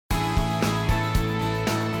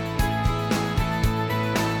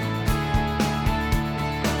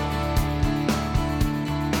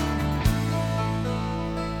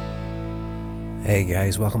Hey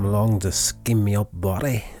guys, welcome along to Skim Me Up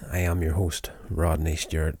Body. I am your host, Rodney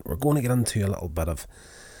Stewart. We're going to get into a little bit of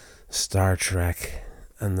Star Trek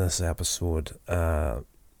in this episode. A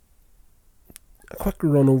quick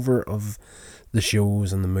run over of the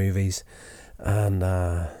shows and the movies, and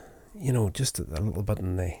just a little bit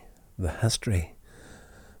in the history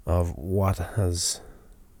of what has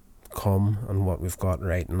come and what we've got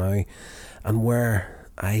right now, and where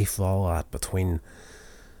I fall at between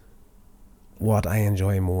what I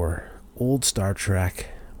enjoy more, old Star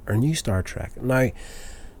Trek or new Star Trek. Now,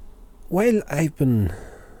 while I've been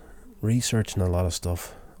researching a lot of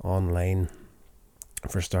stuff online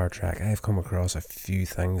for Star Trek, I've come across a few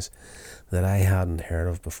things that I hadn't heard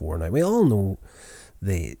of before. Now, we all know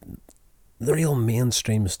the real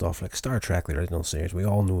mainstream stuff, like Star Trek, the original series. We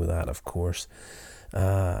all know that, of course.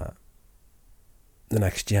 The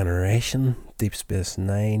Next Generation, Deep Space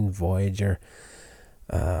Nine, Voyager,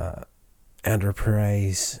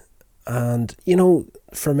 Enterprise, and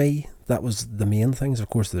for me that was the main things. Of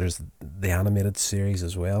course, there's the animated series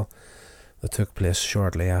as well that took place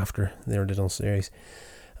shortly after the original series,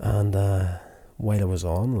 and while I was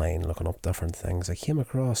online looking up different things, I came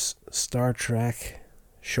across Star Trek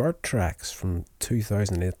short tracks from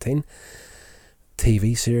 2018,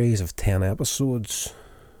 TV series of 10 episodes.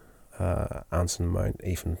 Anson Mount,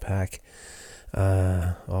 Ethan Peck,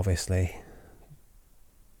 obviously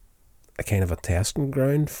a kind of a testing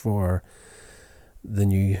ground for the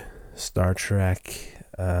new Star Trek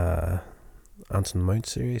Anson Mount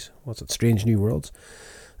series. What's it? Strange New Worlds,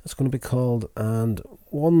 it's going to be called, and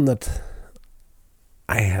one that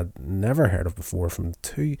I had never heard of before.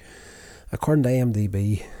 According to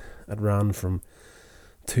IMDb, it ran from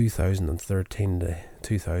 2013 to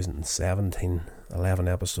 2017, 11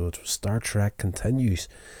 episodes. Star Trek Continues,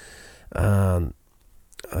 and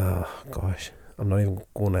I'm not even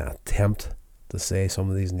going to attempt to say some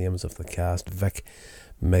of these names of the cast. Vic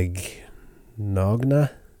Mignogna,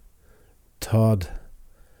 Todd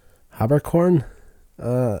Haberkorn.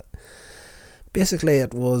 Basically,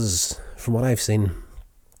 it was, from what I've seen,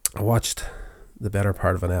 I watched the better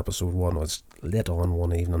part of an episode. One was late on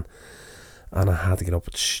one evening, and I had to get up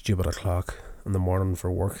at stupid o'clock in the morning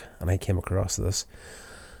for work, and I came across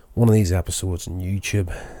one of these episodes on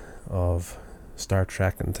YouTube of Star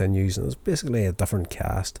Trek Continues, and it was basically a different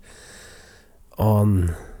cast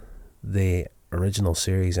on the original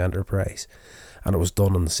series Enterprise, and it was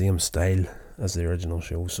done in the same style as the original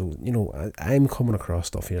show. So I'm coming across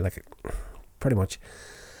stuff here, like pretty much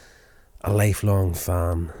a lifelong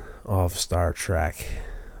fan of Star Trek,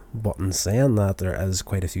 but in saying that, there is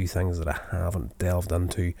quite a few things that I haven't delved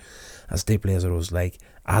into as deeply as I would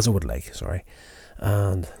like,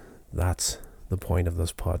 and that's the point of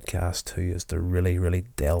this podcast too, is to really, really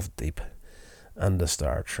delve deep into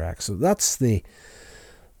Star Trek. So that's the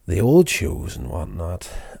old shows and whatnot,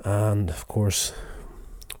 and of course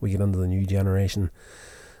we get into the new generation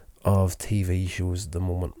of TV shows at the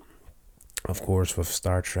moment, of course, with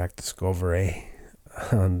Star Trek Discovery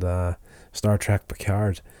and Star Trek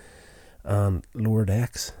Picard and Lower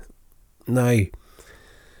Decks. Now,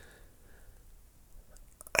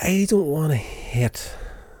 I don't want to hit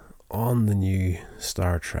on the new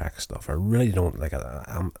Star Trek stuff. I really don't like it.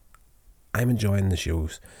 I'm enjoying the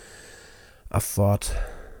shows. I thought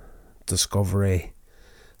Discovery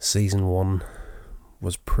season 1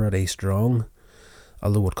 was pretty strong,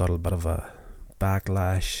 although it got a bit of a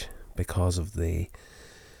backlash because of the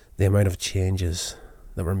amount of changes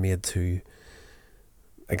that were made to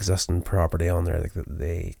existing property on there, like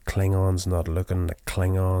the Klingons not looking like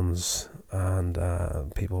Klingons,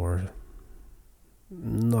 and people were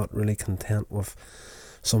not really content with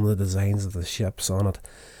some of the designs of the ships on it.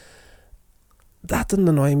 That didn't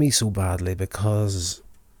annoy me so badly, because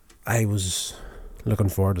I was looking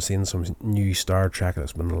forward to seeing some new Star Trek.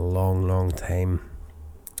 It's been a long time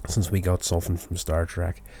since we got something from Star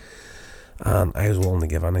Trek, and I was willing to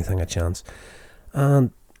give anything a chance.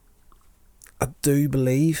 And I do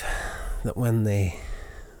believe that when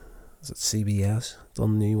CBS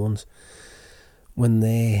done new ones, when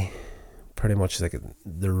they pretty much, like,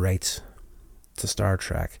 the rights to Star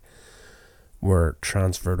Trek were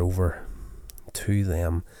transferred over to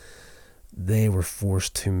them, they were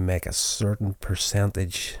forced to make a certain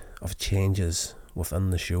percentage of changes within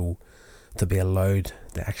the show to be allowed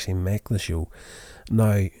to actually make the show.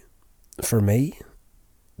 Now, for me,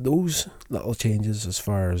 those little changes, as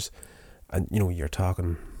far as, and you're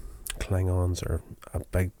talking Klingons are a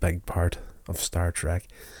big part of Star Trek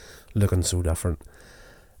looking so different,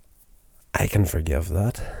 I can forgive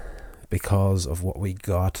that, because of what we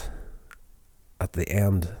got at the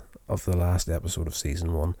end of the last episode of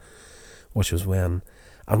season 1, which was when,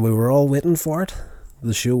 and we were all waiting for it.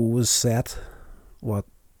 The show was set,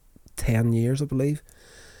 10 years, I believe,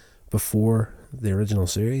 before the original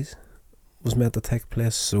series was meant to take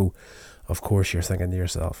place. So, of course, you're thinking to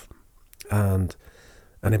yourself, and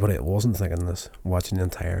anybody that wasn't thinking this, watching the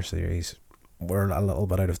entire series, we're a little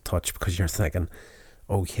bit out of touch, because you're thinking,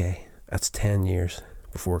 okay, it's 10 years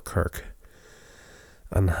before Kirk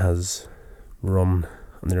and has run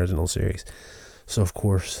in the original series. So, of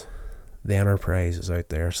course, the Enterprise is out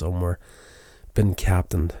there somewhere, been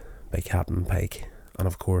captained by Captain Pike. And,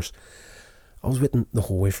 of course, I was waiting the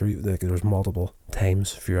whole way through. Like, there was multiple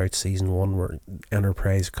times throughout season 1 where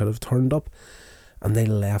Enterprise could have turned up, and they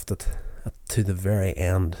left it to the very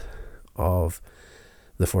end of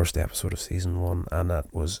the first episode of season 1, and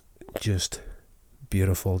that was just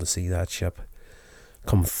beautiful to see that ship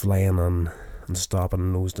come flying in and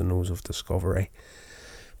stopping nose to nose with Discovery,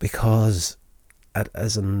 because it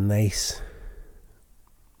is a nice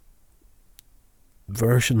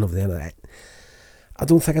version of the... I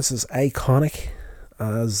don't think it's as iconic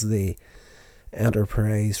as the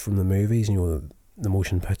Enterprise from the movies, the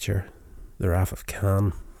motion picture, the Wrath of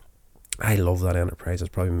Khan. I love that Enterprise. It's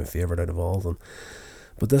probably my favourite out of all of them.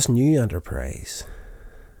 But this new Enterprise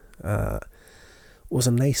was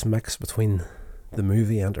a nice mix between the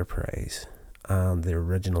movie Enterprise and the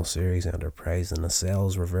original series Enterprise. The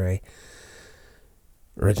nacelles were very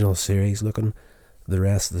original series looking. The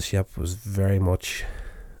rest of the ship was very much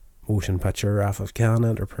motion picture Wrath of Khan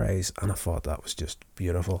Enterprise, and I thought that was just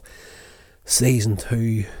beautiful. Season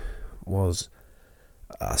 2 was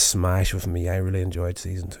a smash with me. I really enjoyed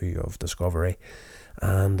season 2 of Discovery,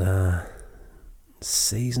 and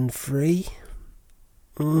season 3,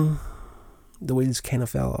 the wheels kind of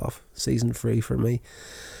fell off season 3 for me.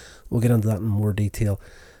 We'll get into that in more detail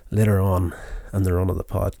later on in the run of the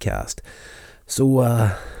podcast.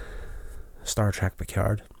 So, Star Trek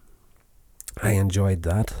Picard, I enjoyed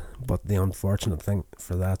that, but the unfortunate thing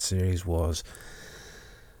for that series was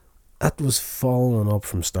it was following up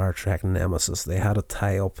from Star Trek Nemesis. They had to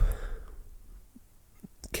tie up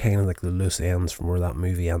kind of like the loose ends from where that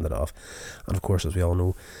movie ended off, and of course, as we all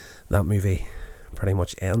know, that movie pretty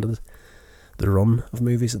much ended the run of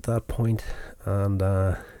movies at that point. And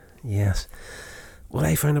yes, what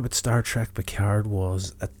I found about Star Trek Picard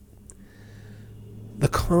was the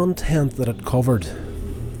content that it covered.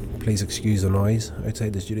 Please excuse the noise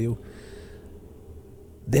outside the studio.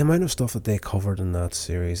 The amount of stuff that they covered in that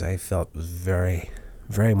series, I felt was very,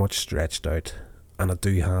 very much stretched out, and I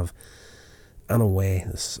do have, in a way,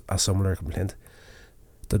 a similar complaint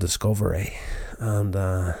to Discovery. And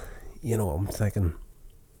I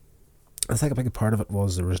think a big part of it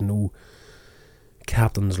was there was no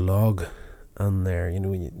captain's log in there.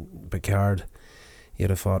 Picard,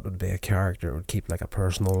 you'd have thought would be a character that would keep like a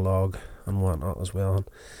personal log and whatnot as well.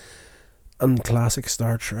 And classic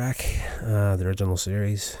Star Trek, the original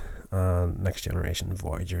series, Next Generation,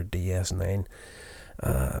 Voyager, DS9,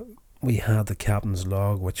 we had the captain's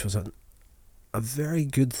log, which was a very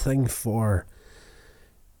good thing for,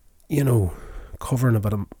 covering a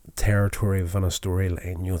bit of territory within a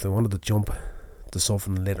storyline. If they wanted to jump to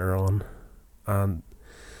something later on, and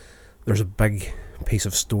there's a big piece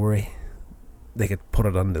of story, they could put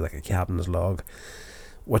it under like a captain's log,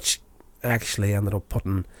 which actually ended up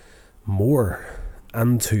putting more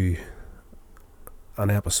into an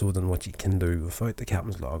episode than what you can do without the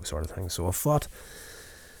captain's log sort of thing. So I thought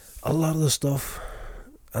a lot of the stuff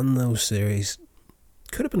in those series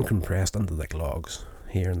could have been compressed into like logs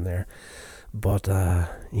here and there. But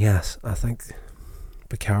yes, I think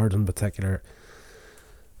Picard in particular,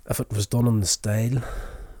 if it was done in the style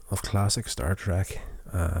of classic Star Trek,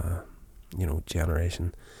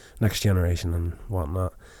 Generation, Next Generation and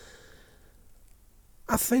whatnot,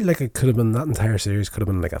 I feel like it could have been, that entire series could have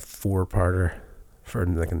been like a 4-parter for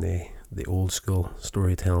like in the old school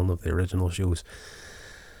storytelling of the original shows.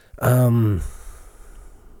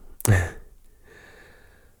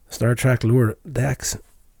 Star Trek Lower Decks.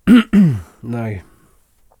 Now,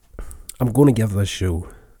 I'm going to give this show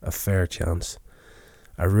a fair chance.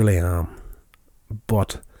 I really am.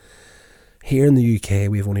 But here in the UK,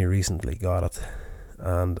 we've only recently got it,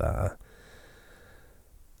 and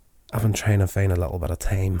I've been trying to find a little bit of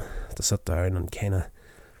time to sit down and kind of,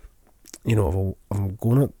 if I'm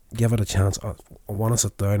going to give it a chance, I want to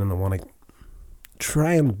sit down and I want to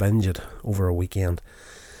try and binge it over a weekend.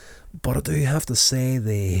 But I do have to say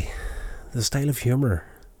the style of humour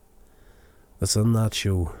that's in that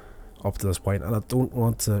show up to this point, and I don't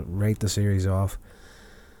want to write the series off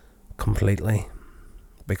completely,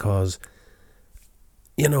 because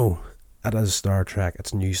it is Star Trek,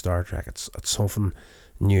 it's new Star Trek, it's something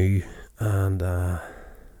new, And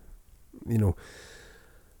in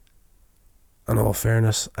all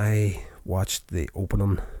fairness, I watched the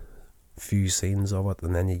opening few scenes of it,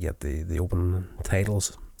 and then you get the opening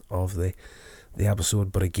titles of the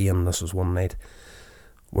episode. But again, this was one night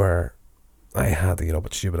where I had to get up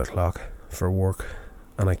at stupid o'clock for work,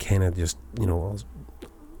 and I kind of just, I'll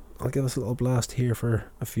give us a little blast here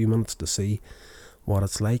for a few minutes to see what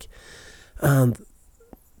it's like. And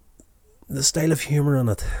the style of humour in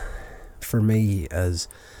it, for me, is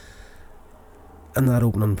in that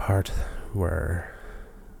opening part where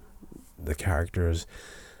the characters,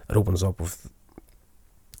 it opens up with,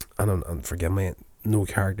 and forgive me, no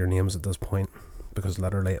character names at this point, because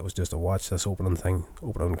literally it was just a watch this opening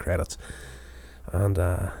credits. And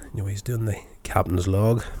he's doing the captain's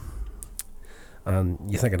log, and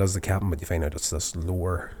you think it is the captain, but you find out it's this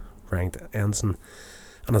lower ranked ensign,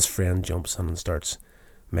 and his friend jumps in and starts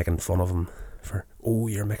making fun of him for, oh,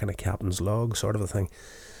 you're making a captain's log, sort of a thing.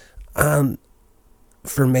 And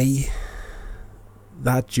for me,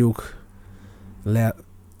 that joke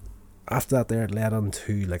after that there, it led on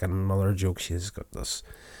to like another joke. She's got this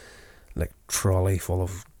like trolley full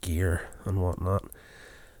of gear and whatnot,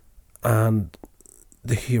 and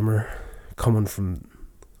the humour coming from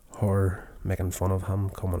her making fun of him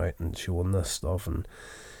coming out and showing this stuff, and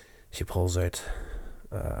she pulls out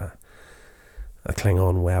a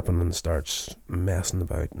Klingon weapon and starts messing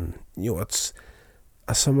about, and it's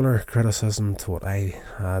a similar criticism to what I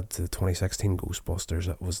had to the 2016 Ghostbusters.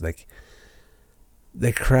 It was like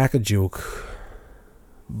they crack a joke,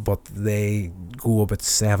 but they go about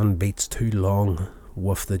 7 beats too long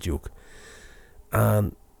with the joke.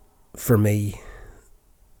 And for me,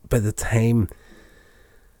 by the time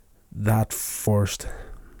that first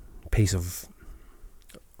piece of,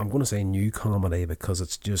 I'm going to say new comedy, because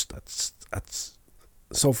it's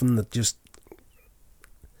something that just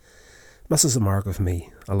misses the mark with me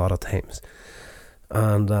a lot of times.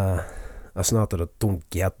 And it's not that I don't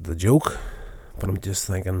get the joke, but I'm just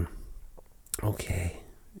thinking, okay,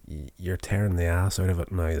 you're tearing the ass out of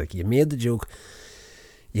it now. Like, you made the joke,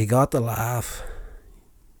 you got the laugh,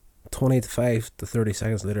 25 to 30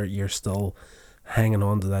 seconds later you're still hanging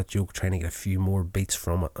on to that joke, trying to get a few more beats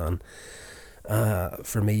from it. And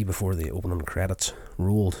for me, before the opening credits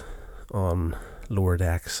rolled on Lower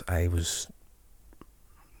Decks, I was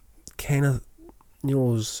kind of,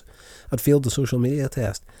 I'd failed the social media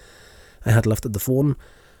test. I had lifted the phone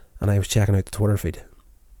and I was checking out the Twitter feed.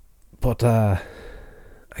 But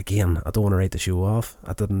again, I don't want to write the show off.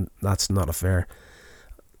 That's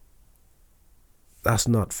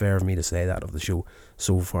not fair of me to say that of the show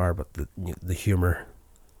so far, but the humour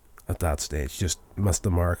at that stage just missed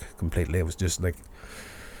the mark completely. It was just like,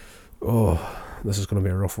 oh, this is going to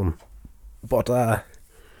be a rough one. But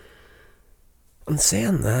and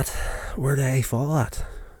saying that, where do I fall at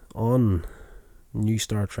on new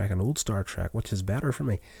Star Trek and old Star Trek? Which is better for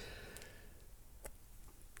me?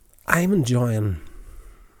 I'm enjoying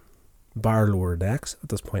bar Lower Decks at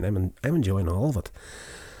this point. I'm enjoying all of it.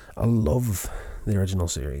 I love the original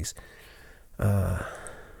series. Of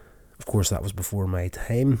course, that was before my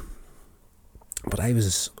time, but I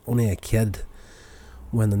was only a kid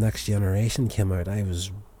when The Next Generation came out. I was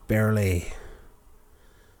barely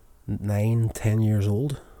 9-10 years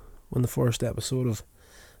old when the first episode of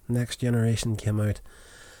Next Generation came out,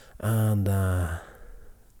 and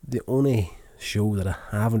the only show that I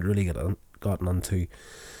haven't really gotten into,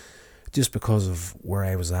 just because of where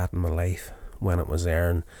I was at in my life when it was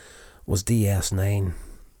airing, was DS9.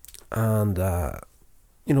 And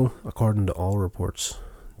according to all reports,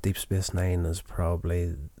 Deep Space Nine is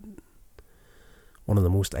probably one of the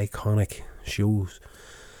most iconic shows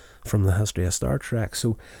from the history of Star Trek.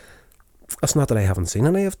 So it's not that I haven't seen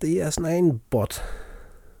any of DS9, but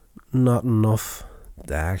not enough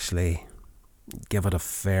to actually give it a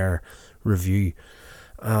fair review.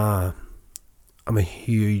 I'm a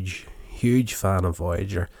huge fan of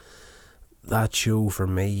Voyager. That show, for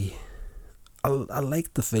me, I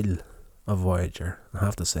like the feel of Voyager, I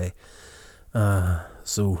have to say.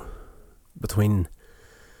 So between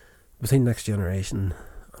Next Generation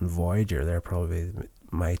and Voyager, they're probably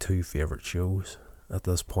my 2 favourite shows at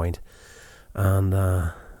this point. And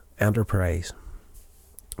Enterprise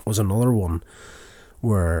was another one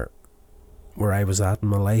where I was at in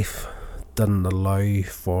my life didn't allow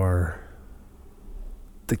for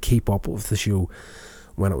to keep up with the show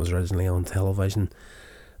when it was originally on television.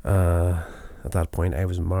 At that point, I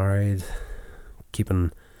was married,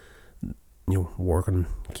 working,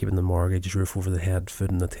 keeping the mortgage, roof over the head,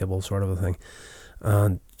 food on the table, sort of a thing.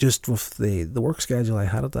 And just with the work schedule I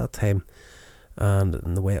had at that time, and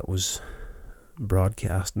the way it was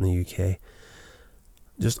broadcast in the UK,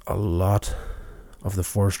 just a lot of the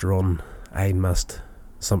first run I missed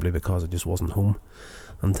simply because I just wasn't home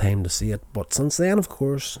in time to see it. But since then, of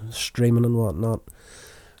course, streaming and whatnot,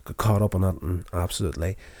 got caught up on it and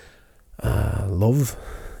absolutely love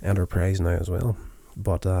Enterprise now as well.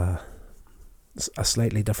 But a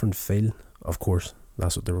slightly different feel, of course,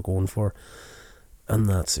 that's what they were going for in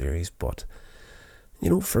that series. But,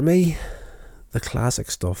 for me, the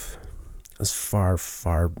classic stuff is far,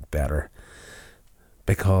 far better,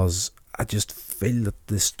 because I just feel that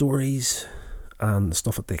the stories and the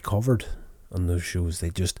stuff that they covered on those shows, they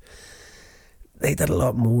did a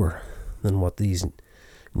lot more than what these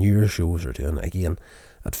newer shows are doing. Again,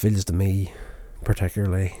 it feels to me,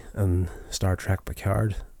 particularly in Star Trek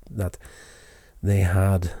Picard, that they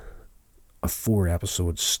had a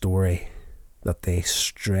 4-episode story that they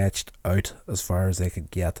stretched out as far as they could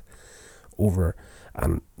get over,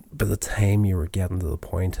 and by the time you were getting to the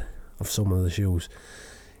point of some of the shows,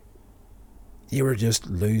 you were just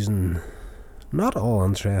losing not all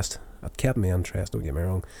interest. It kept me interest, don't get me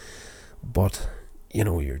wrong, but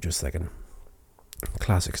you're just thinking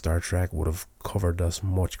classic Star Trek would have covered this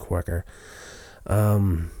much quicker.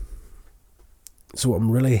 So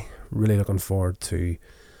I'm really, really looking forward to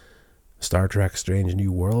Star Trek Strange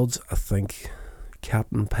New Worlds. I think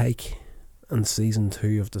Captain Pike in season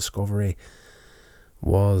 2 of Discovery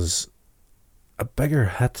was a bigger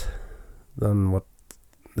hit than what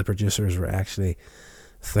the producers were actually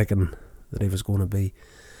thinking that he was going to be.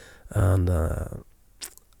 And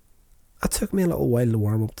it took me a little while to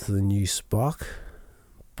warm up to the new Spock,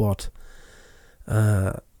 but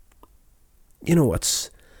it's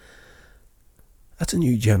a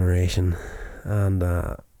new generation, and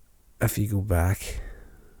if you go back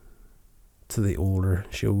to the older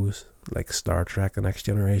shows like Star Trek The Next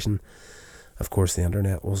Generation, of course the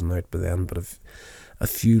internet wasn't out by then, but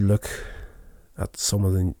if you look at some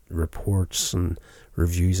of the reports and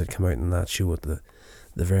reviews that come out in that show at the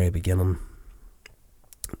very beginning,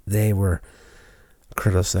 they were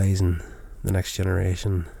criticising The Next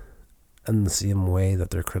Generation in the same way that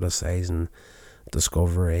they're criticising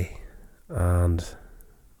Discovery and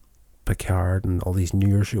Picard and all these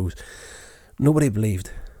newer shows. Nobody believed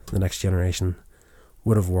The Next Generation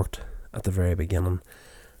would have worked at the very beginning.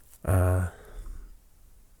 Pretty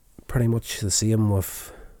much the same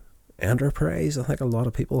with Enterprise. I think a lot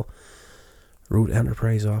of people wrote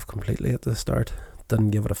Enterprise off completely at the start,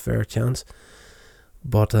 didn't give it a fair chance.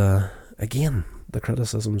 But again, the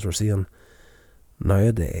criticisms we're seeing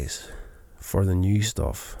nowadays for the new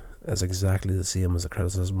stuff is exactly the same as the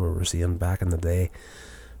criticism we were seeing back in the day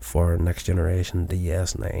for Next Generation,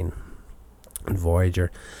 DS9 and Voyager.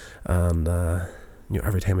 And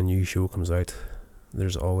every time a new show comes out,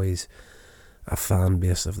 there's always a fan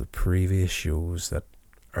base of the previous shows that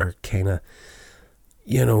are kind of,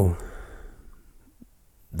 they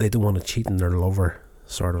don't want to cheat on their lover,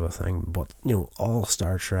 sort of a thing. But all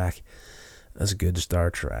Star Trek is good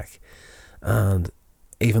Star Trek, and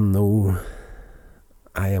even though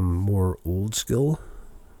I am more old school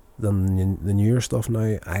than the newer stuff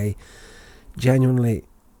now, I genuinely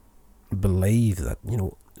believe that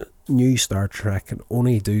new Star Trek can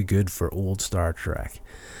only do good for old Star Trek.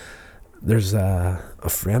 There's a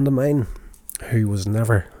friend of mine who was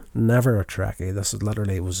never a Trekkie. This is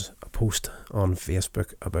literally was a post on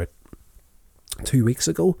Facebook about 2 weeks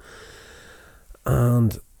ago,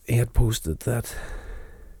 and he had posted that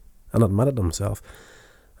and admitted himself,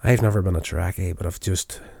 I've never been a Trekkie, but I've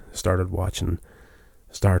just started watching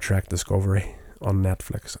Star Trek Discovery on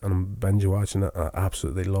Netflix and I'm binge watching it. I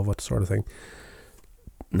absolutely love it, sort of thing.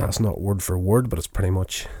 That's not word for word, but it's pretty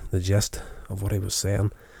much the gist of what he was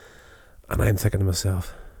saying. And I'm thinking to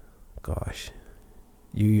myself, gosh,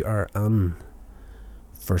 you are in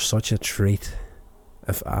for such a treat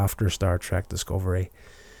if after Star Trek Discovery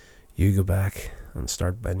you go back and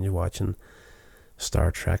start binge watching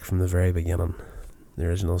Star Trek from the very beginning. The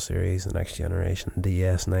original series, The Next Generation,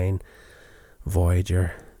 DS9,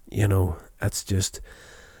 Voyager. It's just,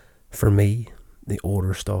 for me, the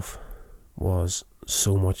older stuff was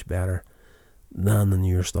so much better than the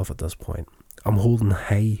newer stuff at this point. I'm holding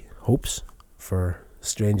high hopes for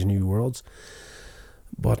Strange New Worlds,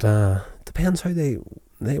 but depends how they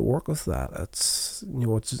work with that. It's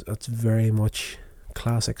it's very much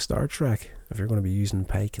classic Star Trek if you're going to be using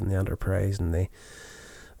Pike and the Enterprise and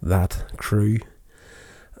that crew.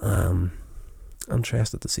 I'm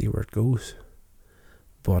interested to see where it goes,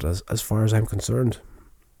 but as far as I'm concerned,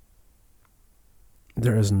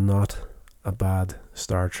 there is not a bad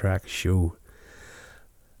Star Trek show,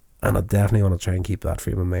 and I definitely want to try and keep that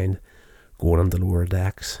frame of mind going into Lower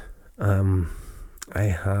Decks. I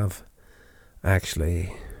have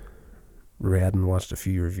actually read and watched a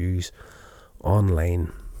few reviews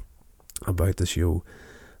online about the show,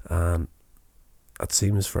 and it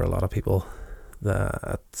seems for a lot of people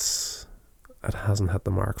that it hasn't hit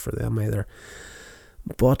the mark for them either.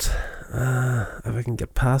 But if I can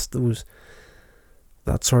get past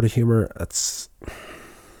that sort of humour,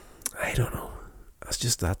 I don't know. It's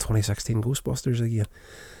just that 2016 Ghostbusters again.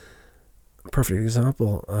 Perfect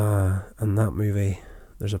example. In that movie,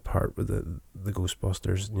 there's a part where the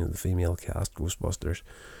Ghostbusters, the female cast Ghostbusters,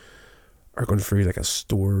 are going through like a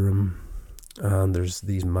storeroom, and there's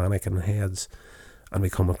these mannequin heads, and we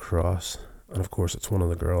come across, and of course it's one of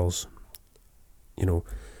the girls,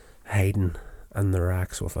 hiding in the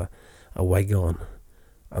racks with a wig on,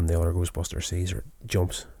 and the other Ghostbuster sees her,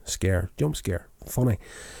 jump scare, funny.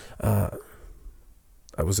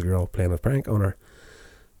 It was the girl playing a prank on her,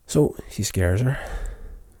 so she scares her.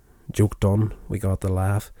 Joke done, we got the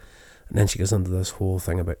laugh, and then she goes into this whole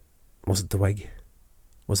thing about, was it the wig?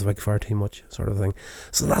 Was the wig far too much, sort of thing.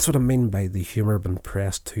 So that's what I mean by the humour being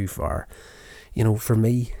pressed too far. For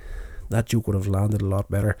me, that joke would have landed a lot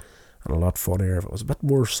better and a lot funnier if it was a bit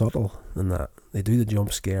more subtle than that. They do the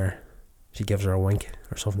jump scare, she gives her a wink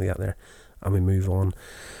or something like that there, and we move on.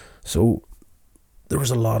 So there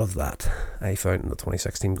was a lot of that I found in the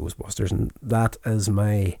 2016 Ghostbusters, and that is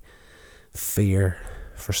my fear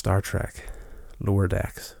for Star Trek Lower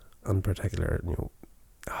Decks in particular.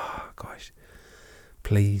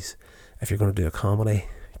 Please, if you're going to do a comedy,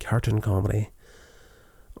 cartoon comedy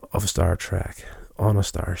of Star Trek on a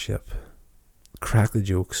starship, crack the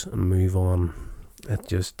jokes and move on. It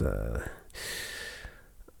just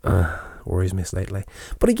worries me slightly.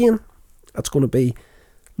 But again, it's going to be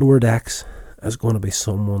Lower Decks is going to be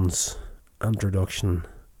someone's introduction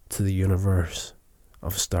to the universe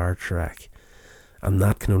of Star Trek, and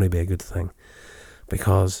that can only be a good thing,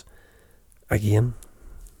 because again,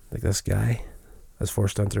 like this guy, his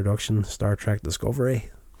first introduction, Star Trek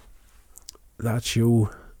Discovery, that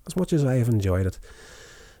show, as much as I have enjoyed it,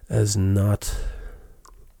 it's nothing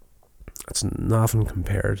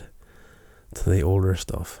compared to the older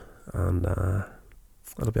stuff, and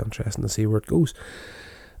it'll be interesting to see where it goes.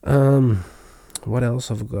 What else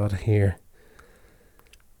have we got here?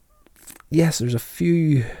 Yes, there's a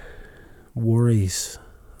few worries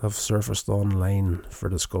have surfaced online for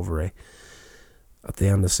Discovery. At the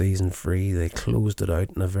end of season 3, they closed it out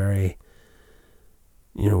in a very,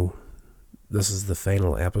 this is the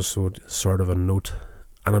final episode sort of a note.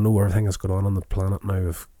 And I know everything that's going on the planet now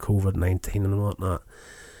with COVID-19 and whatnot,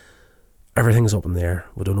 everything's up in the air.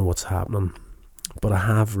 We don't know what's happening. But I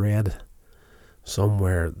have read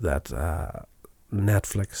somewhere that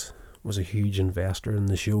Netflix was a huge investor in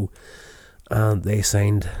the show, and they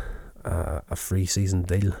signed a free season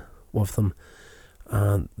deal with them,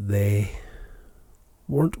 and they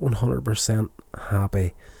weren't 100%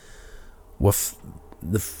 happy with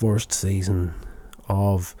the first season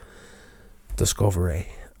of Discovery,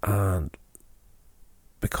 and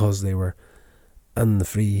because they were in the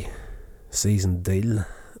free season deal,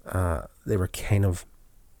 they were kind of,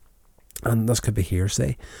 and this could be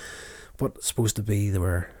hearsay, but it's supposed to be they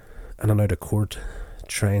were in and out of court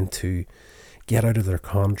trying to get out of their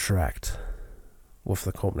contract with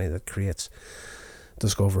the company that creates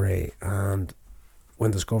Discovery. And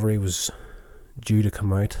when Discovery was due to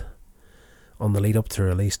come out, on the lead up to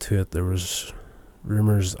release to it, there was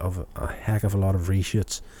rumours of a heck of a lot of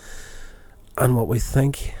reshoots. And what we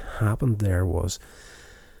think happened there was,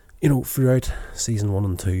 throughout season 1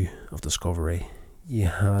 and 2 of Discovery, you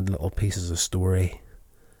had little pieces of story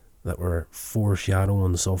that were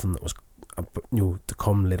foreshadowing something that was, to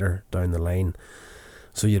come later down the line.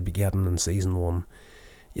 So you'd be getting in season 1,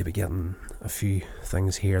 you'd be getting a few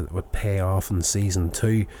things here that would pay off in season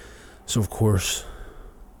 2. So of course,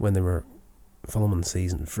 when they were filming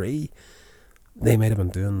season 3, they might have been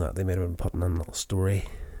doing that. They might have been putting in little story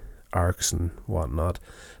arcs and whatnot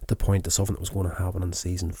to point to something that was going to happen in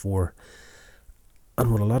season 4.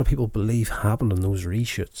 And what a lot of people believe happened in those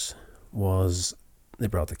reshoots was they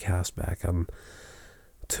brought the cast back and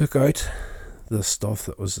took out the stuff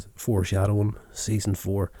that was foreshadowing season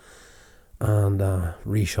 4 and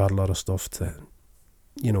reshot a lot of stuff to,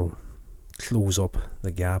 close up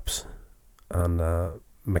the gaps and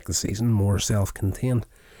make the season more self-contained.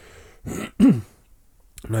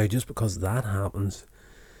 Now, just because that happens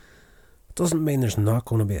doesn't mean there's not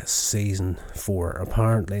going to be a season 4.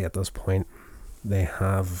 Apparently, at this point, they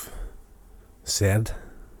have said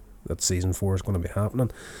that season 4 is going to be happening.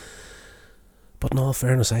 But in all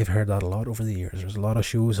fairness, I've heard that a lot over the years. There's a lot of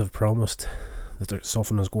shows have promised that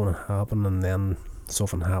something is going to happen, and then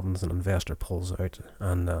something happens, an investor pulls out,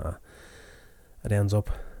 and it ends up,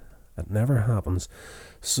 it never happens.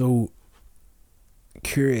 So,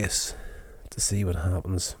 curious to see what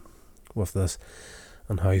happens with this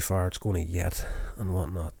and how far it's going to get and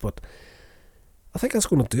whatnot. But I think that's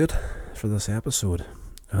going to do it for this episode.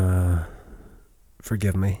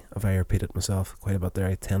 Forgive me if I repeated myself quite a bit there.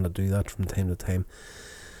 I tend to do that from time to time.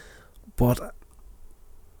 But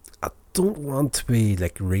I don't want to be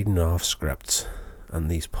like reading off scripts on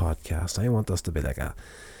these podcasts. I want this to be like a,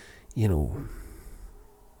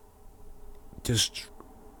 just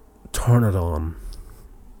turn it on,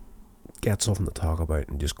 get something to talk about,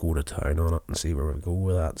 and just go to town on it and see where we go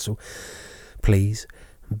with that. So please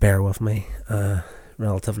bear with me.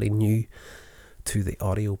 Relatively new to the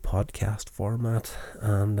audio podcast format,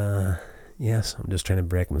 and yes, I'm just trying to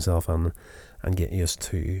break myself in and get used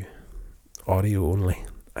to audio only.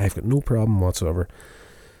 I've got no problem whatsoever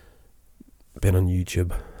being on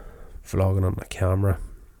YouTube, vlogging on my camera.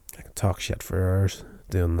 I can talk shit for hours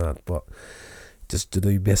doing that, but just to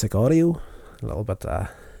do basic audio, a little bit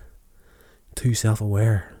too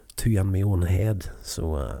self-aware, too in my own head.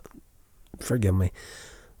 So forgive me.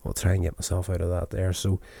 I'll try and get myself out of that there.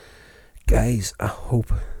 So guys, I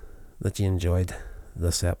hope that you enjoyed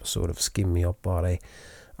this episode of Scheme Me Up Body,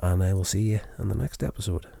 and I will see you in the next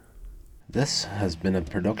episode. This has been a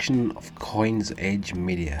production of Coins Edge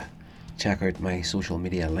Media. Check out my social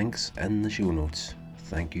media links in the show notes.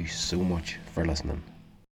 Thank you so much for listening.